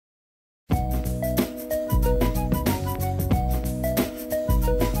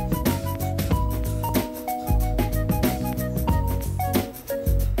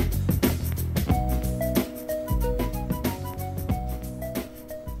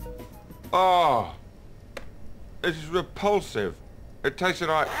Oh, it's repulsive. It tasted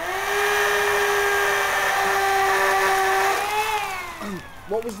like...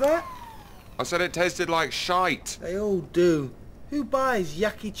 What was that? I said it tasted like shite. They all do. Who buys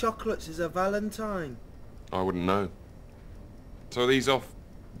yucky chocolates as a Valentine? I wouldn't know. So are these off...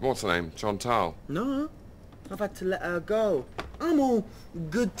 what's her name? Chantal? No, I've had to let her go. I'm all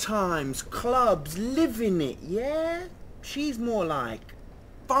good times, clubs, living it, yeah? She's more like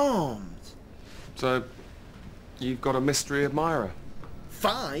farms. So, you've got a mystery admirer?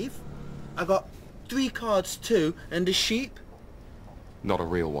 5? I got 3 cards too, and a sheep. Not a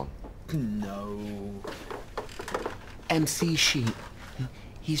real one. No. MC Sheep.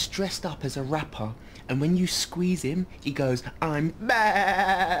 He's dressed up as a rapper, and when you squeeze him, he goes, "I'm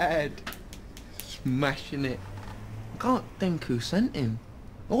bad." Smashing it. Can't think who sent him.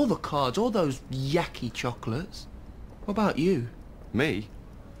 All the cards, all those yucky chocolates. What about you? Me?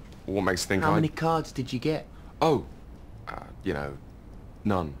 What makes you think How many cards did you get? Oh, you know,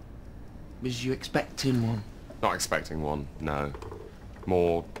 none. Was you expecting one? Not expecting one, no.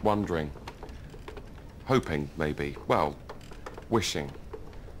 More wondering. Hoping, maybe. Well, wishing.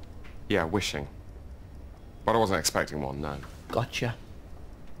 Yeah, wishing. But I wasn't expecting one, no. Gotcha.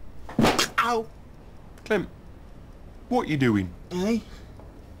 Ow! Clint, what you doing? Hey?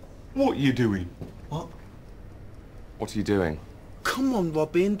 What you doing? What? What are you doing? Come on,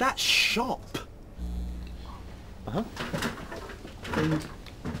 Robin, that's shop. Uh-huh. And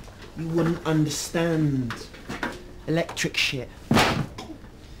you wouldn't understand. Electric shit.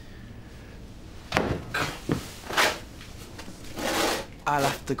 I'll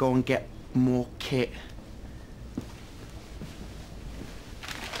have to go and get more kit.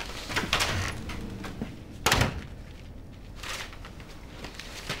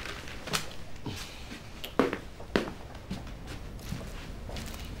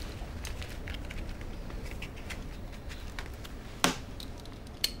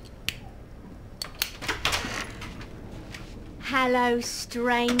 Hello,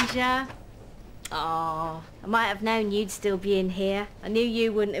 stranger. Oh, I might have known you'd still be in here. I knew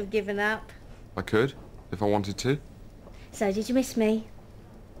you wouldn't have given up. I could, if I wanted to. So, did you miss me?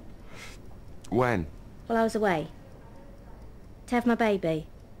 When? While I was away. To have my baby.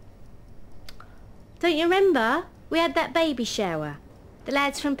 Don't you remember? We had that baby shower. The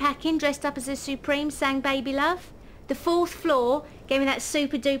lads from packing dressed up as the Supreme sang Baby Love. The 4th floor gave me that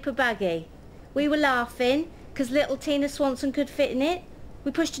super duper buggy. We were laughing because little Tina Swanson could fit in it.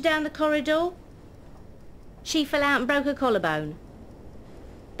 We pushed her down the corridor. She fell out and broke her collarbone.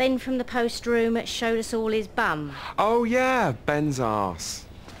 Ben from the post room showed us all his bum. Oh yeah, Ben's arse.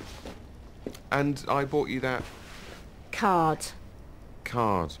 And I bought you that Card.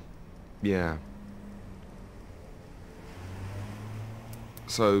 card. Yeah.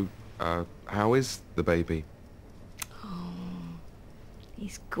 So, how is the baby? Oh,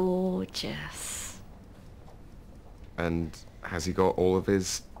 he's gorgeous. And has he got all of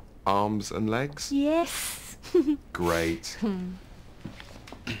his arms and legs? Yes. Great.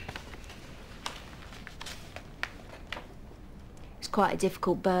 It's quite a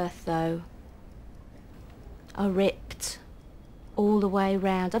difficult birth, though. I ripped all the way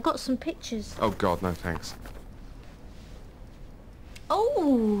round. I've got some pictures. Oh God, no thanks.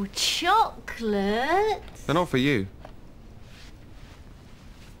 Oh, chocolate! They're not for you.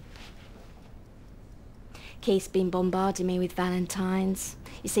 Keith's been bombarding me with Valentines.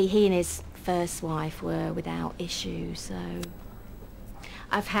 You see, he and his first wife were without issue, so...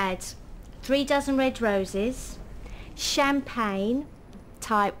 I've had 3 dozen red roses, champagne,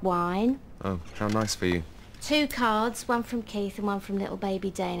 type wine. Oh, how nice for you. 2 cards, one from Keith and one from little baby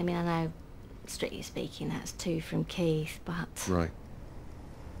Dane. I mean, I know, strictly speaking, that's 2 from Keith, but... Right.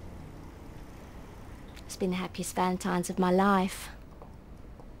 It's been the happiest Valentines of my life.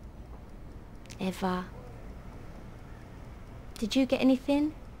 Ever. Did you get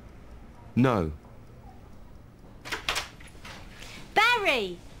anything? No.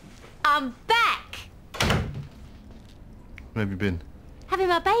 Barry! I'm back! Where have you been? Having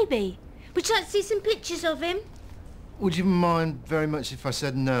my baby. Would you like to see some pictures of him? Would you mind very much if I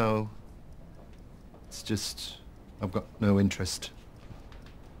said no? It's just... I've got no interest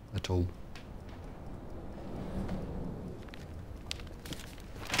at all.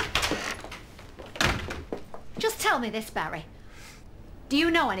 Just tell me this, Barry. Do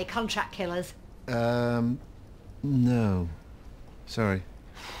you know any contract killers? No. Sorry.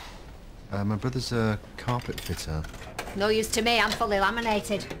 My brother's a carpet fitter. No use to me, I'm fully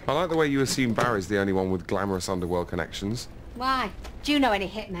laminated. I like the way you assume Barry's the only one with glamorous underworld connections. Why? Do you know any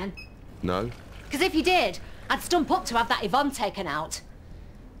hitmen? No? Because if you did, I'd stump up to have that Yvonne taken out.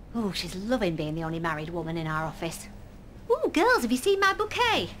 Oh, she's loving being the only married woman in our office. Ooh, girls, have you seen my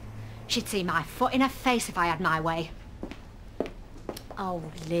bouquet? She'd see my foot in her face if I had my way. Oh,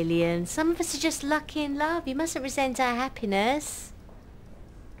 Lillian, some of us are just lucky in love. You mustn't resent our happiness.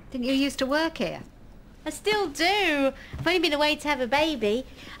 Didn't you used to work here? I still do. I've only been away to have a baby.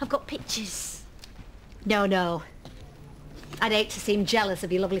 I've got pictures. No, no. I'd hate to seem jealous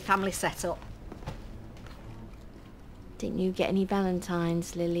of your lovely family setup. Didn't you get any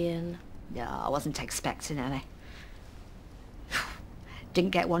Valentines, Lillian? No, I wasn't expecting any.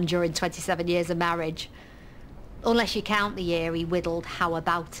 Didn't get one during 27 years of marriage. Unless you count the year he whittled How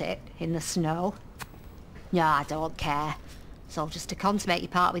About It in the snow. No, I don't care. It's all just a con to make you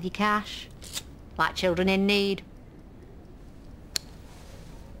part with your cash. Like children in need.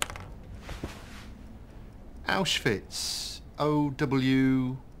 Auschwitz.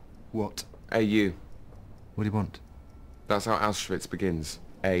 O-W... what? A-U. What do you want? That's how Auschwitz begins.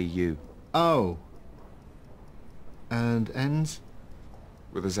 A-U. Oh. And ends?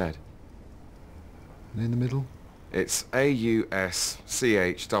 With a Z. And in the middle? It's A-U-S-C-H-W-I-T-Z.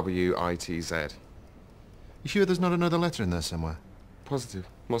 You sure there's not another letter in there somewhere? Positive.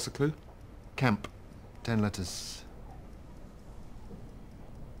 What's the clue? Camp. 10 letters.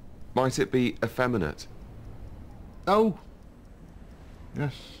 Might it be effeminate? Oh!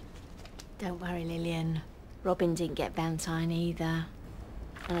 Yes. Don't worry, Lillian. Robin didn't get Valentine either.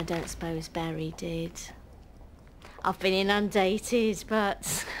 And I don't suppose Barry did. I've been inundated,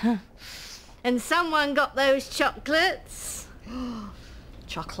 but... And someone got those chocolates.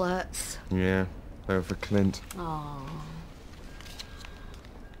 Chocolates. Yeah, they were for Clint. Oh.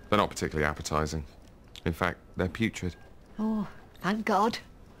 They're not particularly appetising. In fact, they're putrid. Oh, thank God.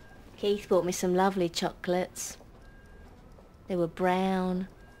 Keith bought me some lovely chocolates. They were brown.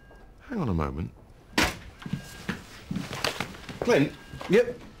 Hang on a moment. Clint?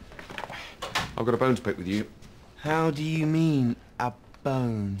 Yep? I've got a bone to pick with you. How do you mean, a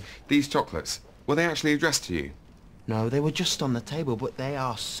bone? These chocolates, were they actually addressed to you? No, they were just on the table, but they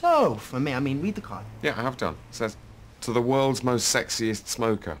are so for me. I mean, read the card. Yeah, I have done. It says, to the world's most sexiest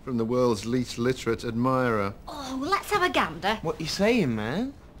smoker. From the world's least literate admirer. Oh, let's have a gander. What you saying,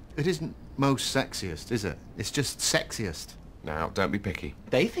 man? It isn't most sexiest, is it? It's just sexiest. Now, don't be picky.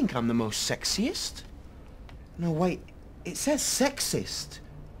 They think I'm the most sexiest. No, wait. It says sexist.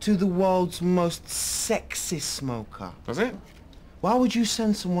 To the world's most sexist smoker. Does it? Why would you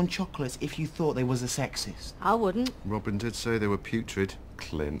send someone chocolates if you thought they was a sexist? I wouldn't. Robin did say they were putrid.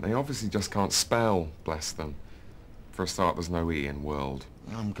 Clint, they obviously just can't spell, bless them. For a start, there's no E in world.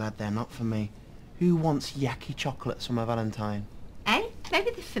 I'm glad they're not for me. Who wants yucky chocolates from a Valentine? Eh? Maybe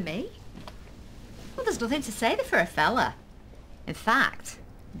they're for me. Well, there's nothing to say they're for a fella. In fact,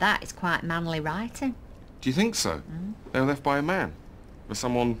 that is quite manly writing. Do you think so? They were left by a man. For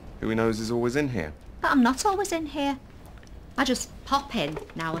someone who he knows is always in here. But I'm not always in here. I just pop in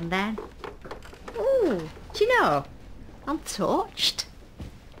now and then. Ooh, do you know, I'm touched.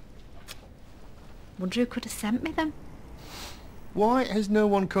 Wonder who could have sent me them. Why has no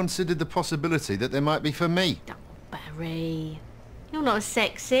one considered the possibility that they might be for me? Oh, Barry. You're not a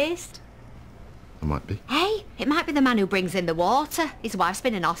sexist. I might be. Hey, it might be the man who brings in the water. His wife's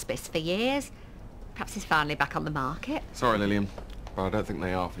been in hospice for years. Perhaps he's finally back on the market. Sorry, Lillian, but I don't think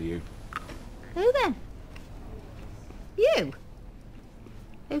they are for you. Who then? You?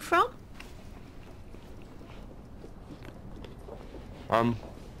 Who from?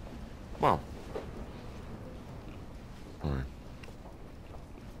 Well. Alright.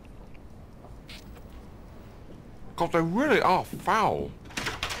 God, they really are foul.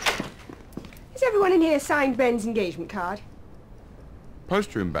 Has everyone in here signed Ben's engagement card?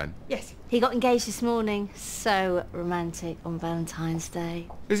 Post room, Ben. Yes. He got engaged this morning. So romantic on Valentine's Day.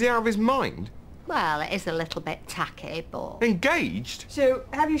 Is he out of his mind? Well, it is a little bit tacky, but... Engaged? So,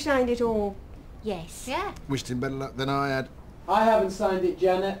 have you signed it all? Yes. Yeah. Wished him better luck than I had. I haven't signed it,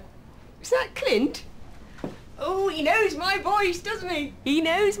 Janet. Is that Clint? Oh, he knows my voice, doesn't he? He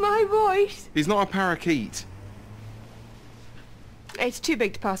knows my voice. He's not a parakeet. It's too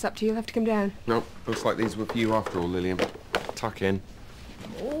big to pass up to. You'll have to come down. No, looks like these were for you after all, Lillian. Tuck in.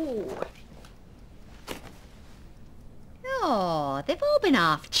 Oh, they've all been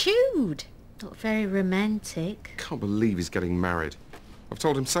half chewed. Not very romantic. Can't believe he's getting married. I've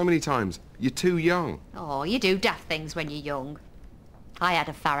told him so many times, you're too young. Oh, you do daft things when you're young. I had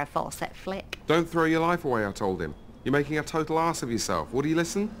a Farrah Fawcett flick. Don't throw your life away, I told him. You're making a total ass of yourself. Would he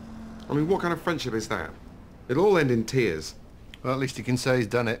listen? I mean, what kind of friendship is that? It'll all end in tears. Well, at least he can say he's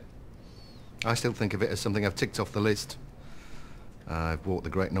done it. I still think of it as something I've ticked off the list. I've walked the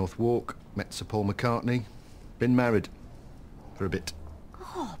Great North Walk, met Sir Paul McCartney, been married. For a bit.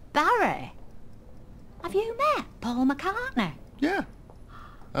 Oh, Barry. Have you met Paul McCartney? Yeah.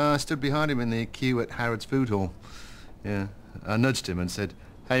 I stood behind him in the queue at Harrods Food Hall. Yeah. I nudged him and said,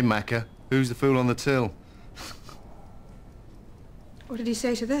 "Hey, Macca, who's the fool on the till?" What did he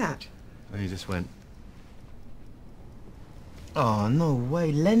say to that? And he just went, Oh, no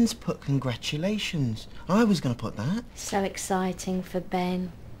way. Len's put congratulations. I was going to put that. So exciting for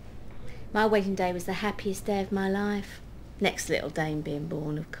Ben. My wedding day was the happiest day of my life. Next little Dane being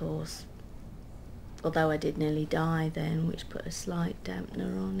born, of course. Although I did nearly die then, which put a slight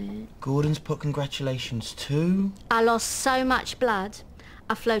dampener on it. Gordon's put congratulations too. I lost so much blood,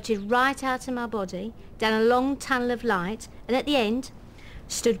 I floated right out of my body, down a long tunnel of light, and at the end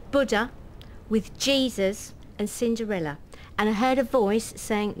stood Buddha with Jesus and Cinderella. And I heard a voice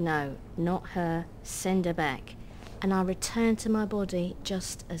saying, "No, not her, send her back." And I returned to my body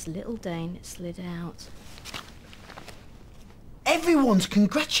just as little Dane slid out. Everyone's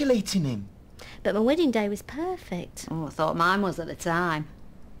congratulating him. But my wedding day was perfect. Oh, I thought mine was at the time.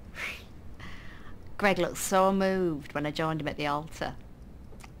 Greg looked so moved when I joined him at the altar.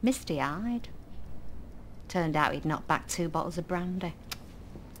 Misty-eyed. Turned out he'd knocked back 2 bottles of brandy.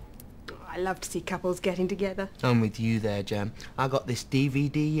 Oh, I love to see couples getting together. I'm with you there, Jem. I got this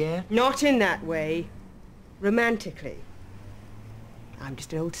DVD, yeah? Not in that way. Romantically. I'm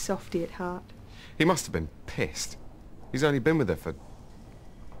just an old softy at heart. He must have been pissed. He's only been with her for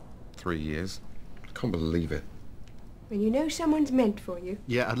 3 years. I can't believe it. When you know someone's meant for you.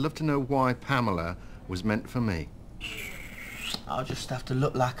 "Yeah, I'd love to know why Pamela was meant for me." I'll just have to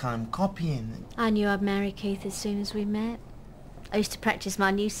look like I'm copying. I knew I'd marry Keith as soon as we met. I used to practice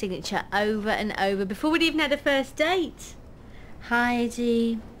my new signature over and over before we'd even had a first date.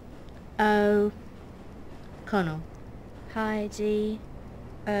 Heidi O. Connell. Heidi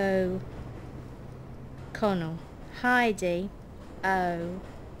O. Connell. Heidi O.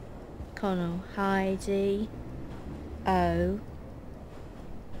 Connell. Heidi O.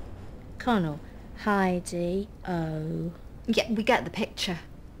 Connell. Heidi O. Yeah, we get the picture.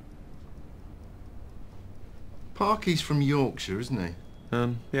 Parky's from Yorkshire, isn't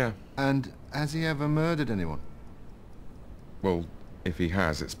he? Yeah. And has he ever murdered anyone? Well, if he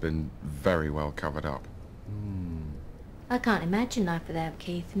has, it's been very well covered up. I can't imagine life without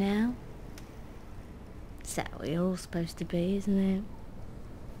Keith now. Is that what you're all supposed to be, isn't it?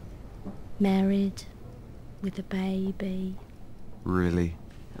 Married, with a baby. Really?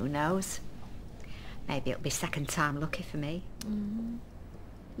 Who knows? Maybe it'll be second time lucky for me.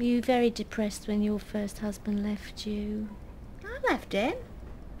 Were you very depressed when your first husband left you? I left him.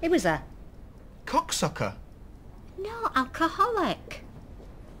 He was a... Cocksucker. No, alcoholic.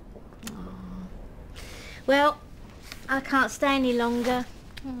 Well, I can't stay any longer.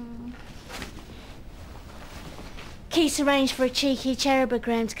 Keith's arranged for a cheeky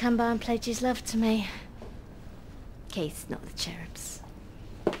cherubogram to come by and pledge his love to me. Keith's not the cherubs.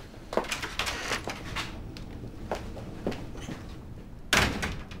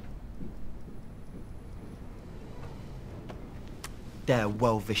 They're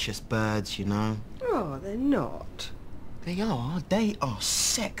well-vicious birds, you know. Oh, they're not. They are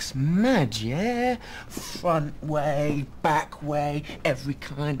sex mad, yeah? Front way, back way, every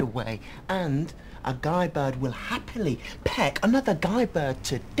kind of way. And a guy bird will happily peck another guy bird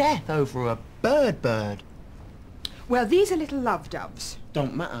to death over a bird. Well, these are little love doves.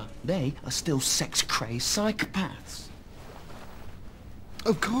 Don't matter. They are still sex-crazed psychopaths.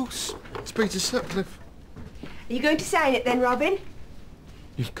 Of course. It's Peter Sutcliffe. Are you going to sign it then, Robin?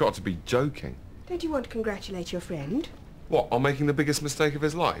 You've got to be joking. Don't you want to congratulate your friend? What, on making the biggest mistake of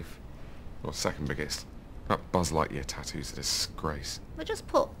his life? Or second biggest? That Buzz Lightyear tattoo's a disgrace. Well, just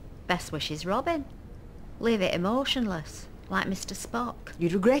put best wishes, Robin. Leave it emotionless, like Mr. Spock.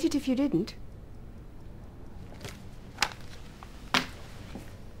 You'd regret it if you didn't.